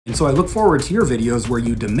And so I look forward to your videos where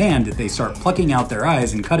you demand that they start plucking out their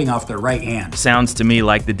eyes and cutting off their right hand. Sounds to me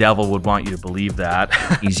like the devil would want you to believe that.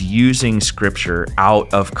 He's using scripture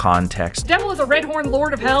out of context. The devil is a red-horned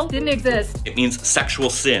lord of hell. Didn't exist. It means sexual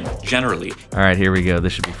sin, generally. All right, here we go.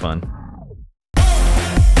 This should be fun.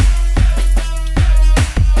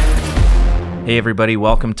 Hey everybody,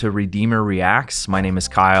 welcome to Redeemer Reacts. My name is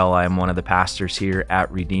Kyle. I'm one of the pastors here at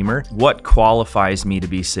Redeemer. What qualifies me to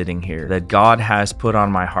be sitting here? That God has put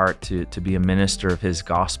on my heart to be a minister of his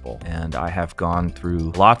gospel. And I have gone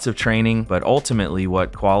through lots of training, but ultimately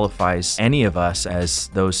what qualifies any of us as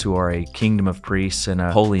those who are a kingdom of priests and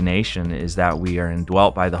a holy nation is that we are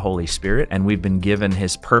indwelt by the Holy Spirit, and we've been given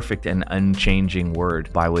his perfect and unchanging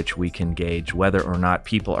word by which we can gauge whether or not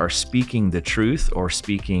people are speaking the truth or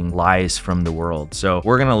speaking lies from the world. So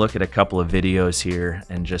we're gonna look at a couple of videos here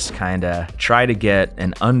and just kind of try to get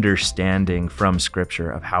an understanding from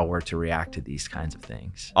scripture of how we're to react to these kinds of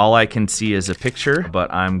things. All I can see is a picture,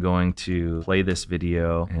 but I'm going to play this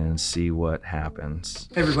video and see what happens.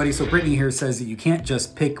 Hey everybody, so Brittany here says that you can't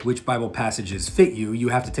just pick which Bible passages fit you, you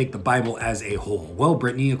have to take the Bible as a whole. Well,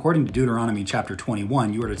 Brittany, according to Deuteronomy chapter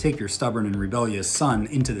 21, you are to take your stubborn and rebellious son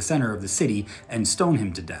into the center of the city and stone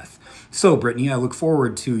him to death. So Brittany, I look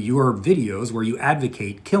forward to your videos where you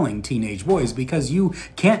advocate killing teenage boys because you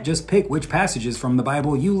can't just pick which passages from the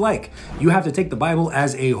Bible you like. You have to take the Bible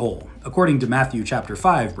as a whole. According to Matthew chapter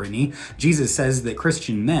 5, Brittany, Jesus says that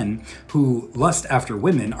Christian men who lust after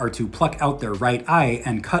women are to pluck out their right eye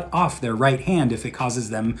and cut off their right hand if it causes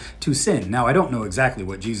them to sin. Now, I don't know exactly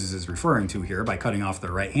what Jesus is referring to here by cutting off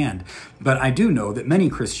their right hand, but I do know that many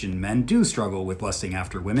Christian men do struggle with lusting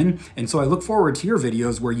after women, and so I look forward to your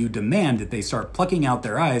videos where you demand that they start plucking out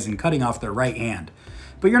their eyes and cutting off their right hand.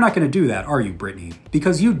 But you're not going to do that, are you, Brittany?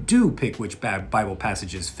 Because you do pick which Bible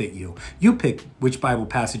passages fit you. You pick which Bible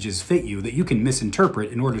passages fit you that you can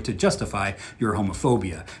misinterpret in order to justify your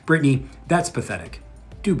homophobia. Brittany, that's pathetic.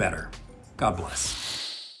 Do better. God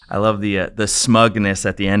bless. I love the smugness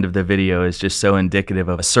at the end of the video is just so indicative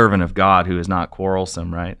of a servant of God who is not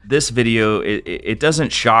quarrelsome, right? This video, it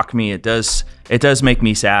doesn't shock me. It does make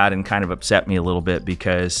me sad and kind of upset me a little bit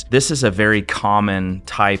because this is a very common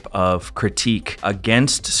type of critique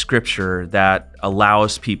against scripture that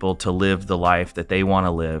allows people to live the life that they want to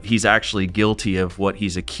live. He's actually guilty of what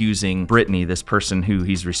he's accusing Brittany, this person who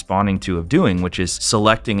he's responding to, of doing, which is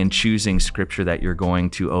selecting and choosing scripture that you're going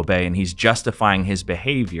to obey. And he's justifying his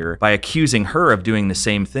behavior by accusing her of doing the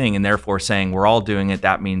same thing and therefore saying, we're all doing it,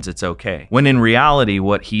 that means it's okay. When in reality,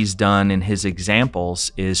 what he's done in his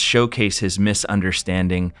examples is showcase his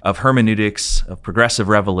misunderstanding of hermeneutics, of progressive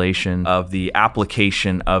revelation, of the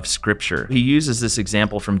application of scripture. He uses this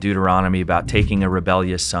example from Deuteronomy about taking a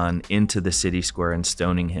rebellious son into the city square and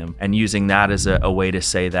stoning him, and using that as a way to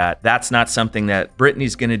say that that's not something that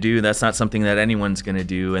Brittany's gonna do, that's not something that anyone's gonna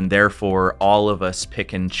do, and therefore all of us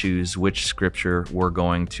pick and choose which scripture we're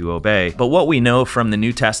going to obey. But what we know from the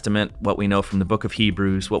New Testament, what we know from the book of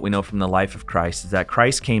Hebrews, what we know from the life of Christ is that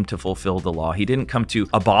Christ came to fulfill the law. He didn't come to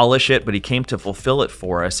abolish it, but he came to fulfill it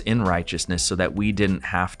for us in righteousness so that we didn't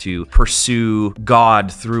have to pursue God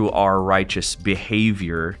through our righteous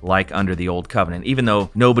behavior like under the old covenant. Even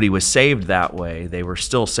though nobody was saved that way, they were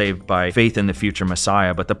still saved by faith in the future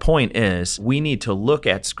Messiah. But the point is, we need to look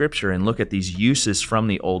at scripture and look at these uses from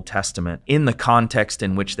the Old Testament in the context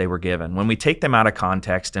in which they were given. When we take them out of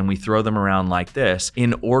context and we throw them around like this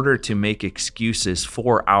in order to make excuses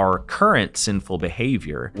for our current sinful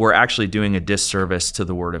behavior, we're actually doing a disservice to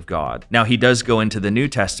the Word of God. Now, he does go into the New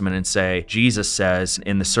Testament and say, Jesus says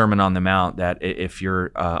in the Sermon on the Mount that if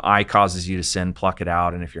your eye causes you to sin, pluck it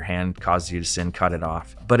out, and if your hand causes you to sin, cut it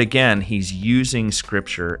off. But again, he's using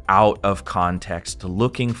scripture out of context,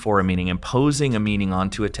 looking for a meaning, imposing a meaning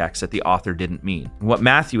onto a text that the author didn't mean. What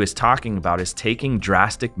Matthew is talking about is taking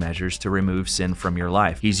drastic measures to remove sin from your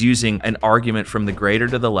life. He's using an argument from the greater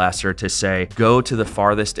to the lesser to say, go to the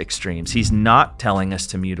farthest extremes. He's not telling us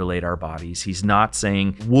to mutilate our bodies. He's not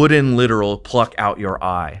saying wooden literal pluck out your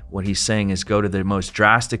eye. What he's saying is go to the most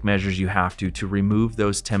drastic measures you have to remove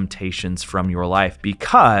those temptations from your life,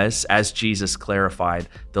 because as Jesus clarified,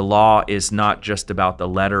 the law is not just about the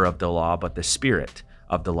letter of the law, but the spirit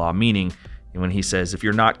of the law, meaning when he says, if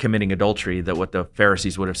you're not committing adultery, that what the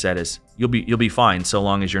Pharisees would have said is, you'll be fine so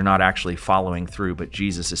long as you're not actually following through. But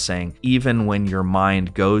Jesus is saying, even when your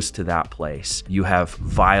mind goes to that place, you have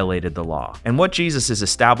violated the law. And what Jesus is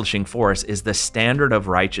establishing for us is the standard of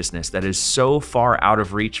righteousness that is so far out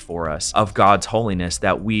of reach for us of God's holiness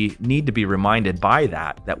that we need to be reminded by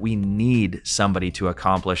that we need somebody to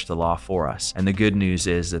accomplish the law for us. And the good news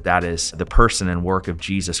is that is the person and work of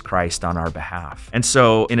Jesus Christ on our behalf. And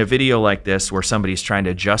so in a video like this, this where somebody's trying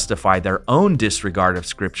to justify their own disregard of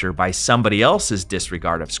Scripture by somebody else's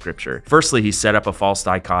disregard of Scripture. Firstly, he set up a false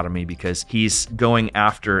dichotomy because he's going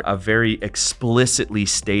after a very explicitly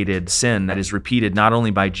stated sin that is repeated not only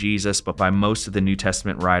by Jesus, but by most of the New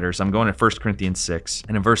Testament writers. I'm going to 1 Corinthians 6,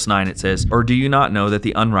 and in verse 9 it says, "Or do you not know that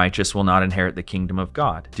the unrighteous will not inherit the kingdom of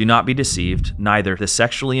God? Do not be deceived, neither the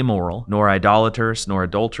sexually immoral, nor idolaters, nor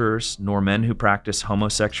adulterers, nor men who practice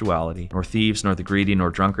homosexuality, nor thieves, nor the greedy, nor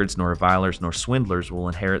drunkards, nor revilers, nor swindlers will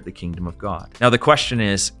inherit the kingdom of God." Now the question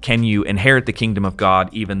is, can you inherit the kingdom of God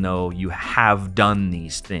even though you have done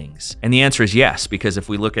these things? And the answer is yes, because if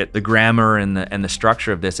we look at the grammar and the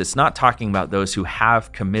structure of this, it's not talking about those who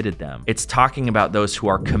have committed them. It's talking about those who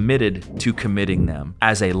are committed to committing them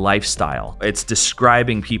as a lifestyle. It's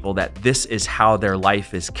describing people that this is how their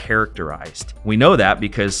life is characterized. We know that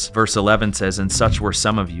because verse 11 says, "And such were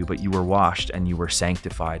some of you, but you were washed and you were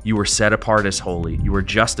sanctified. You were set apart as holy. You were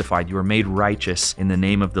justified. You were made righteous in the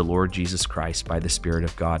name of the Lord Jesus Christ by the Spirit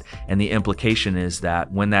of God." And the implication is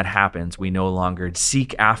that when that happens, we no longer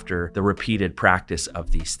seek after the repeated practice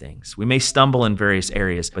of these things. We may stumble in various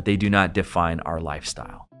areas, but they do not define our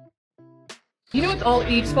lifestyle. You know it's all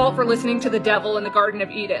Eve's fault for listening to the devil in the Garden of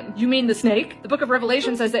Eden. You mean the snake? The book of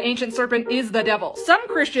Revelation says the ancient serpent is the devil. Some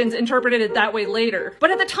Christians interpreted it that way later.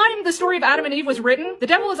 But at the time the story of Adam and Eve was written, the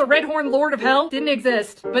devil as a red-horned lord of hell didn't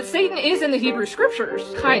exist. But Satan is in the Hebrew scriptures.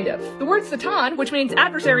 Kind of. The word Satan, which means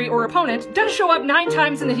adversary or opponent, does show up 9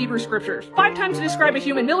 times in the Hebrew scriptures. 5 times to describe a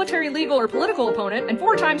human military, legal, or political opponent, and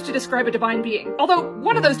 4 times to describe a divine being. Although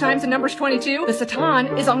one of those times in Numbers 22, the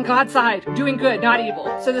Satan is on God's side, doing good, not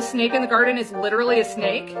evil. So the snake in the garden is literally a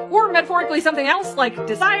snake, or metaphorically something else like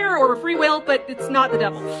desire or free will, but it's not the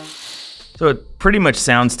devil. So it pretty much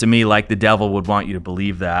sounds to me like the devil would want you to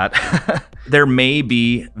believe that. There may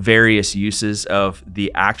be various uses of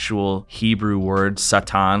the actual Hebrew word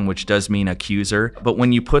Satan, which does mean accuser, but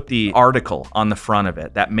when you put the article on the front of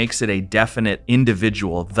it, that makes it a definite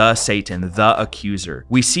individual, the Satan, the accuser.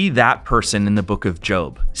 We see that person in the book of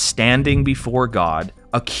Job, standing before God,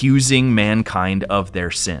 accusing mankind of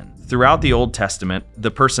their sin. Throughout the Old Testament,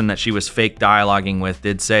 the person that she was fake dialoguing with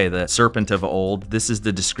did say the serpent of old. This is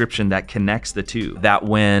the description that connects the two. That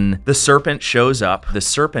when the serpent shows up, the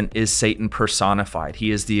serpent is Satan personified. He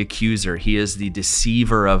is the accuser. He is the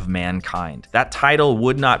deceiver of mankind. That title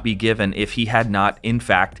would not be given if he had not, in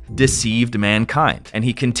fact, deceived mankind. And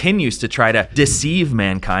he continues to try to deceive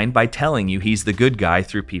mankind by telling you he's the good guy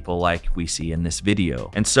through people like we see in this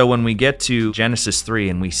video. And so when we get to Genesis 3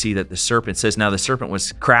 and we see that the serpent says, now the serpent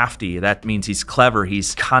was crafty. That means he's clever,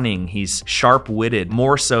 he's cunning, he's sharp-witted,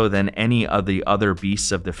 more so than any of the other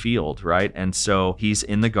beasts of the field, right? And so he's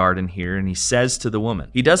in the garden here and he says to the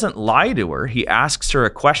woman, he doesn't lie to her, he asks her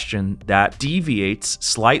a question that deviates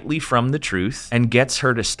slightly from the truth and gets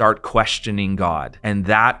her to start questioning God. And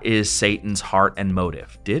that is Satan's heart and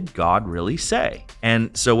motive. Did God really say?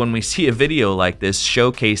 And so when we see a video like this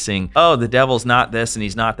showcasing, oh, the devil's not this and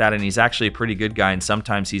he's not that, and he's actually a pretty good guy and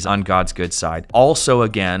sometimes he's on God's good side, also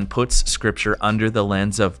again puts scripture under the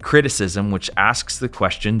lens of criticism, which asks the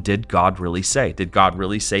question, did God really say? Did God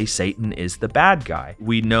really say Satan is the bad guy?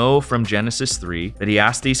 We know from Genesis 3 that he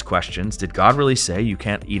asked these questions. Did God really say you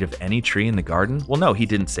can't eat of any tree in the garden? Well, no, he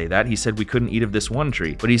didn't say that. He said we couldn't eat of this one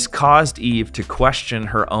tree, but he's caused Eve to question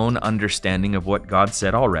her own understanding of what God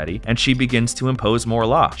said already, and she begins to impose more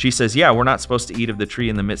law. She says, yeah, we're not supposed to eat of the tree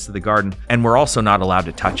in the midst of the garden, and we're also not allowed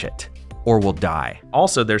to touch it, or we'll die.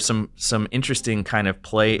 Also, there's some interesting kind of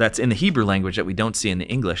play that's in the Hebrew language that we don't see in the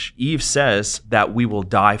English. Eve says that we will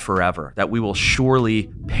die forever, that we will surely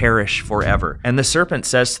perish forever. And the serpent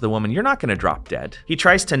says to the woman, you're not gonna drop dead. He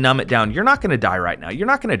tries to numb it down. You're not gonna die right now. You're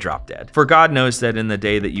not gonna drop dead. For God knows that in the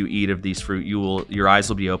day that you eat of these fruit, your eyes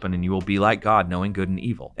will be open and you will be like God, knowing good and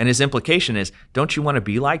evil. And his implication is, don't you wanna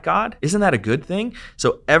be like God? Isn't that a good thing?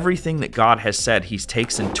 So everything that God has said, he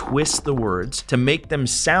takes and twists the words to make them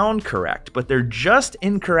sound correct, but they're just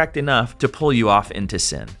incorrect enough to pull you off into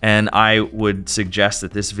sin. And I would suggest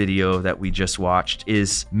that this video that we just watched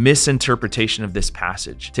is misinterpretation of this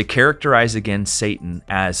passage to characterize again Satan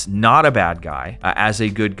as not a bad guy, as a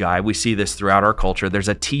good guy. We see this throughout our culture. There's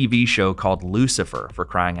a TV show called Lucifer, for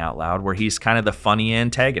crying out loud, where he's kind of the funny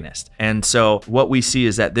antagonist. And so what we see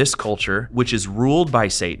is that this culture, which is ruled by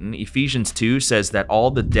Satan, Ephesians 2 says that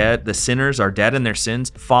all the sinners are dead in their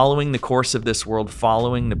sins, following the course of this world,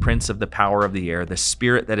 following the prince of the power of the air, the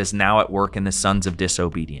spirit that is now at work in the sons of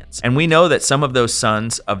disobedience. And we know that some of those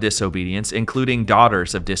sons of disobedience, including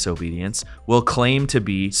daughters of disobedience, will claim to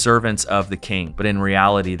be servants of the king, but in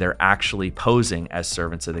reality, they're actually posing as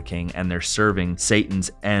servants of the king, and they're serving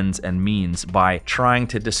Satan's ends and means by trying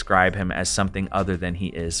to describe him as something other than he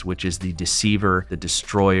is, which is the deceiver, the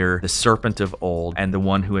destroyer, the serpent of old, and the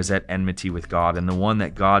one who is at enmity with God, and the one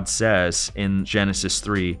that God says in Genesis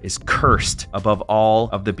 3 is cursed above all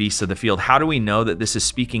of the beasts of the field. How do we know that this is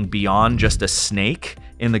speaking beyond just a snake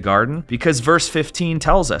in the garden? Because verse 15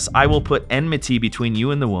 tells us, I will put enmity between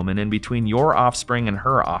you and the woman, and between your offspring and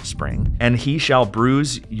her offspring, and he shall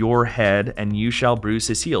bruise your head and you shall bruise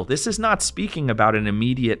his heel. This is not speaking about an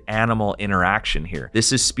immediate animal interaction here.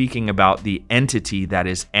 This is speaking about the entity that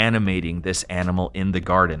is animating this animal in the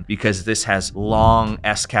garden, because this has long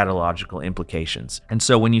eschatological implications. And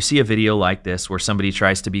so when you see a video like this where somebody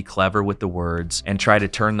tries to be clever with the words and try to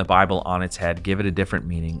turn the Bible on its head, give it a different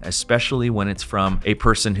meaning, especially when it's from a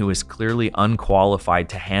person who is clearly unqualified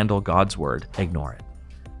to handle God's word, ignore it.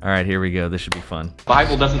 All right, here we go. This should be fun. The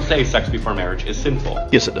Bible doesn't say sex before marriage is sinful.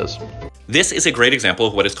 Yes, it does. This is a great example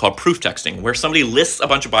of what is called proof texting, where somebody lists a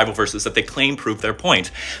bunch of Bible verses that they claim prove their point.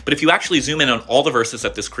 But if you actually zoom in on all the verses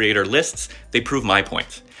that this creator lists, they prove my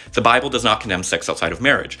point. The Bible does not condemn sex outside of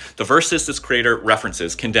marriage. The verses this creator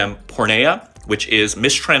references condemn porneia, which is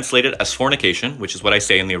mistranslated as fornication, which is what I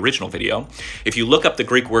say in the original video. If you look up the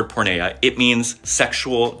Greek word porneia, it means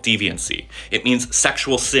sexual deviancy. It means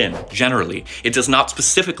sexual sin, generally. It does not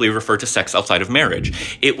specifically refer to sex outside of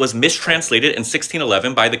marriage. It was mistranslated in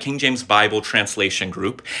 1611 by the King James Bible Translation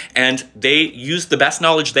Group, and they used the best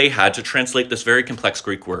knowledge they had to translate this very complex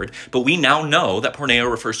Greek word. But we now know that porneia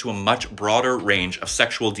refers to a much broader range of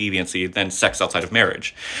sexual deviancy than sex outside of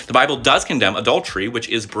marriage. The Bible does condemn adultery, which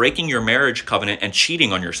is breaking your marriage covenant and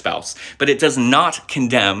cheating on your spouse, but it does not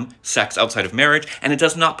condemn sex outside of marriage, and it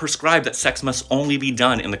does not prescribe that sex must only be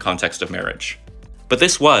done in the context of marriage. But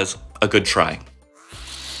this was a good try.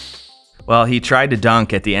 Well, he tried to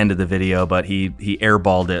dunk at the end of the video, but he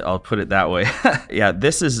airballed it. I'll put it that way. Yeah,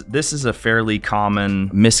 this is a fairly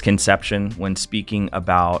common misconception when speaking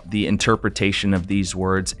about the interpretation of these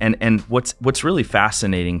words. And what's really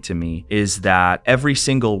fascinating to me is that every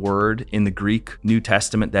single word in the Greek New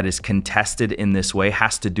Testament that is contested in this way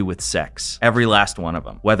has to do with sex. Every last one of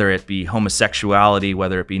them, whether it be homosexuality,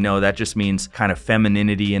 whether it be no, that just means kind of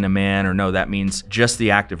femininity in a man, or no, that means just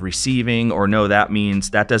the act of receiving, or no, that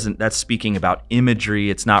means that's speaking about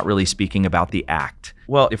imagery. It's not really speaking about the act.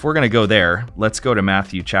 Well, if we're going to go there, let's go to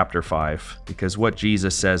Matthew chapter 5, because what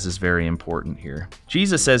Jesus says is very important here.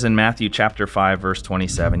 Jesus says in Matthew chapter 5, verse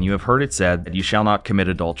 27, you have heard it said that you shall not commit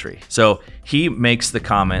adultery. So he makes the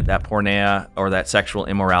comment that porneia, or that sexual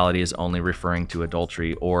immorality, is only referring to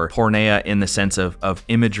adultery, or porneia in the sense of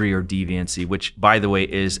imagery or deviancy, which, by the way,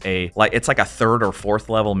 is it's like a third or fourth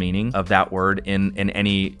level meaning of that word in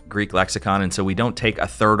any Greek lexicon. And so we don't take a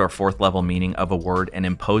third or fourth level meaning of a word and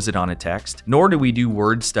impose it on a text, nor do we do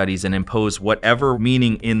word studies and impose whatever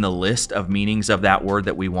meaning in the list of meanings of that word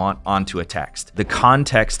that we want onto a text. The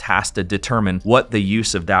context has to determine what the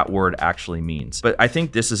use of that word actually means. But I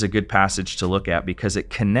think this is a good passage to look at because it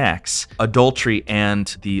connects adultery and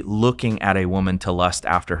the looking at a woman to lust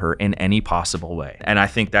after her in any possible way. And I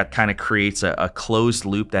think that kind of creates a closed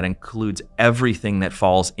loop that includes everything that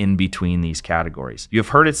falls in between these categories. You have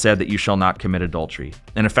heard it said that you shall not commit adultery.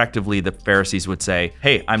 And effectively, the Pharisees would say,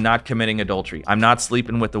 hey, I'm not committing adultery. I'm not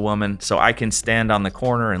sleeping with the woman, so I can stand on the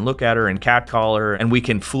corner and look at her and catcall her, and we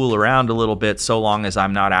can fool around a little bit so long as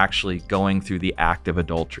I'm not actually going through the act of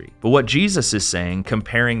adultery. But what Jesus is saying,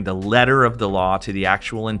 comparing the letter of the law to the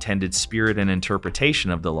actual intended spirit and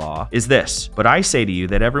interpretation of the law, is this: but I say to you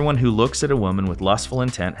that everyone who looks at a woman with lustful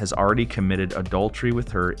intent has already committed adultery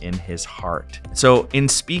with her in his heart. So in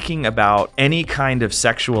speaking about any kind of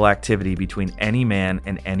sexual activity between any man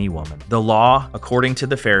and any woman, the law, according to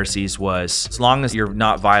the Pharisees, was as long as you're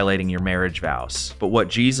not violating your marriage vows. But what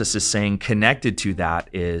Jesus is saying connected to that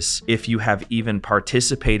is, if you have even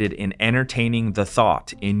participated in entertaining the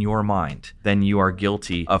thought in your mind, then you are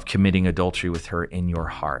guilty of committing adultery with her in your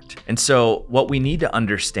heart. And so what we need to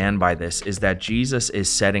understand by this is that Jesus is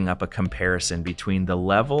setting up a comparison between the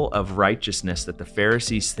level of righteousness that the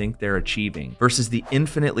Pharisees think they're achieving versus the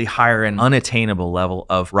infinitely higher and unattainable level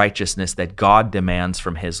of righteousness that God demands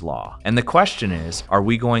from his law. And the question is, are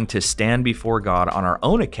we going to stand before God God on our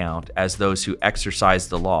own account as those who exercise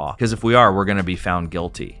the law? Because if we are, we're going to be found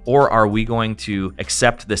guilty. Or are we going to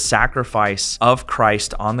accept the sacrifice of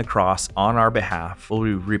Christ on the cross on our behalf? Will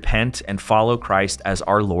we repent and follow Christ as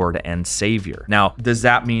our Lord and Savior? Now, does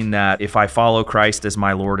that mean that if I follow Christ as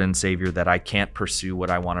my Lord and Savior, that I can't pursue what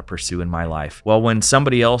I want to pursue in my life? Well, when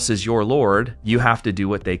somebody else is your Lord, you have to do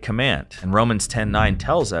what they command. And Romans 10:9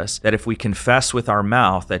 tells us that if we confess with our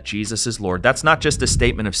mouth that Jesus is Lord, that's not just a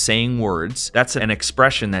statement of saying words. That's an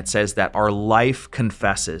expression that says that our life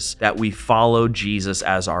confesses that we follow Jesus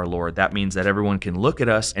as our Lord. That means that everyone can look at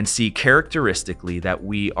us and see characteristically that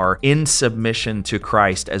we are in submission to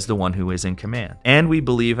Christ as the one who is in command. And we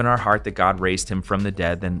believe in our heart that God raised him from the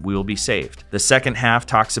dead, then we will be saved. The second half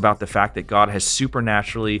talks about the fact that God has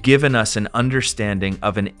supernaturally given us an understanding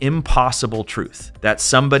of an impossible truth, that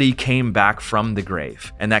somebody came back from the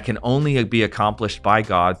grave, and that can only be accomplished by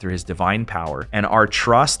God through his divine power. And our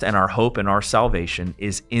trust and our hope and our salvation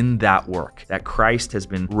is in that work, that Christ has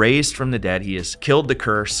been raised from the dead. He has killed the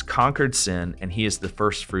curse, conquered sin, and he is the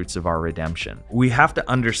first fruits of our redemption. We have to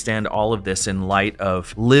understand all of this in light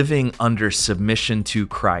of living under submission to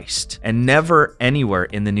Christ. And never anywhere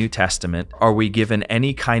in the New Testament are we given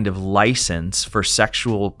any kind of license for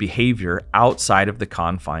sexual behavior outside of the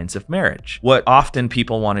confines of marriage. What often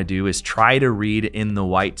people want to do is try to read in the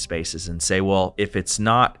white spaces and say, well, if it's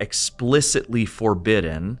not explicitly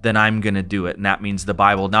forbidden, then I'm going to do it. And that means the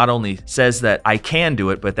Bible not only says that I can do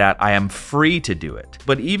it, but that I am free to do it.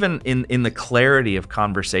 But even in the clarity of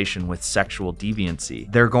conversation with sexual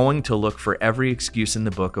deviancy, they're going to look for every excuse in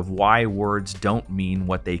the book of why words don't mean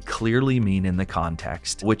what they clearly mean in the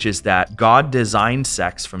context, which is that God designed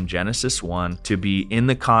sex from Genesis 1 to be in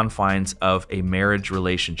the confines of a marriage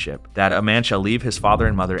relationship, that a man shall leave his father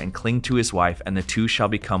and mother and cling to his wife, and the two shall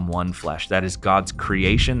become one flesh. That is God's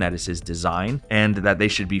creation, that is his design, and that they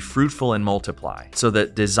should be fruitful and multiply. So the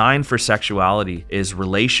design for sexuality is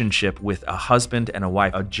relationship with a husband and a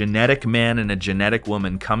wife. A genetic man and a genetic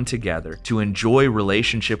woman come together to enjoy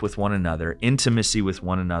relationship with one another, intimacy with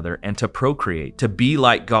one another, and to procreate, to be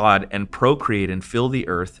like God and procreate and fill the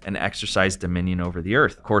earth and exercise dominion over the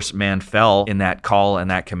earth. Of course, man fell in that call and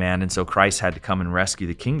that command, and so Christ had to come and rescue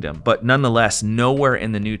the kingdom. But nonetheless, nowhere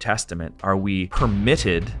in the New Testament are we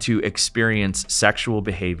permitted to experience sexual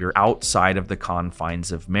behavior outside of the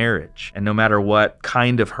confines of marriage. And no matter what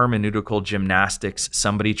kind of hermeneutical gymnastics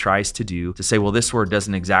somebody tries to do to say, well, this word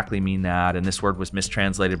doesn't exactly mean that, and this word was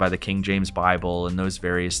mistranslated by the King James Bible, and those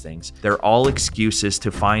various things, they're all excuses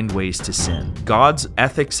to find ways to sin. God's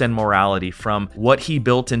ethics and morality from what he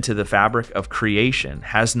built into the fabric of creation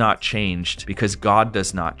has not changed because God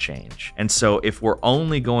does not change. And so if we're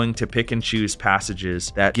only going to pick and choose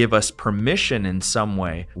passages that give us permission in some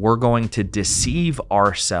way, we're going to deceive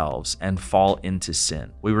ourselves and fall into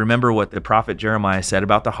sin. We remember what the prophet Jeremiah said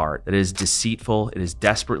about the heart, that it is deceitful, it is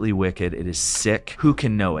desperately wicked, it is sick. Who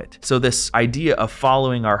can know it? So this idea of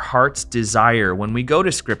following our heart's desire, when we go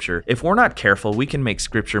to scripture, if we're not careful, we can make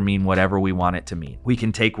scripture mean whatever we want it to mean. We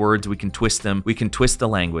can take words, we can twist them, we can twist the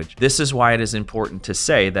language. This is why it is important to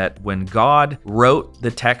say that when God wrote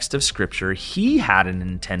the text of scripture, he had an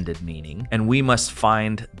intended meaning, and we must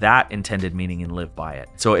find that intended meaning and live by it.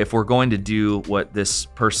 So if we're going to do what this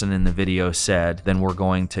person in the video said, then we're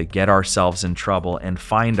going to get ourselves in trouble and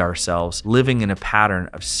find ourselves living in a pattern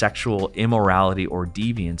of sexual immorality or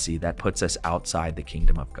deviancy that puts us outside the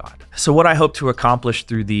kingdom of God. So what I hope to accomplish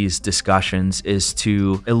through these discussions is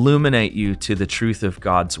to illuminate you to the truth of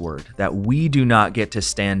God's word, that we do not get to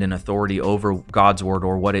stand in authority over God's word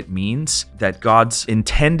or what it means, that God's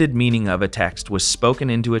intended meaning of a text was spoken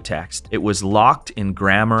into a text. It was locked in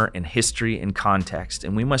grammar and history and context,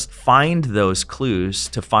 and we must find those clues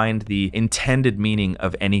to find the intended meaning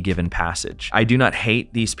of any given passage. I do not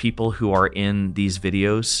hate these people who are in these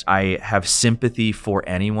videos. I have sympathy for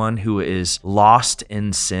anyone who is lost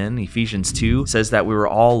in sin. Ephesians 2 says that we were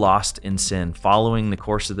all lost in sin, following the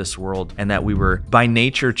course of this world, and that we were by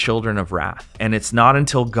nature children of wrath. And it's not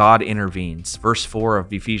until God intervenes. Verse 4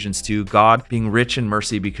 of Ephesians 2, God, being rich in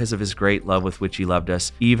mercy because of his great love with which he loved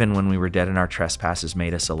us, even when we were dead in our trespasses,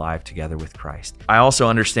 made us alive together with Christ. I also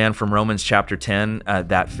understand from Romans chapter 10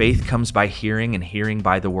 that faith comes by hearing, and hearing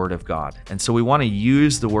by the word of God. And so we want to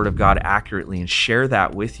use the word of God accurately and share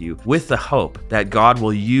that with you, with the hope that God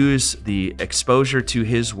will use the exposure to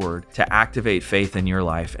his word to activate faith in your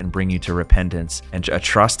life and bring you to repentance and a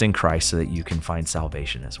trust in Christ so that you can find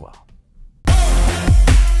salvation as well.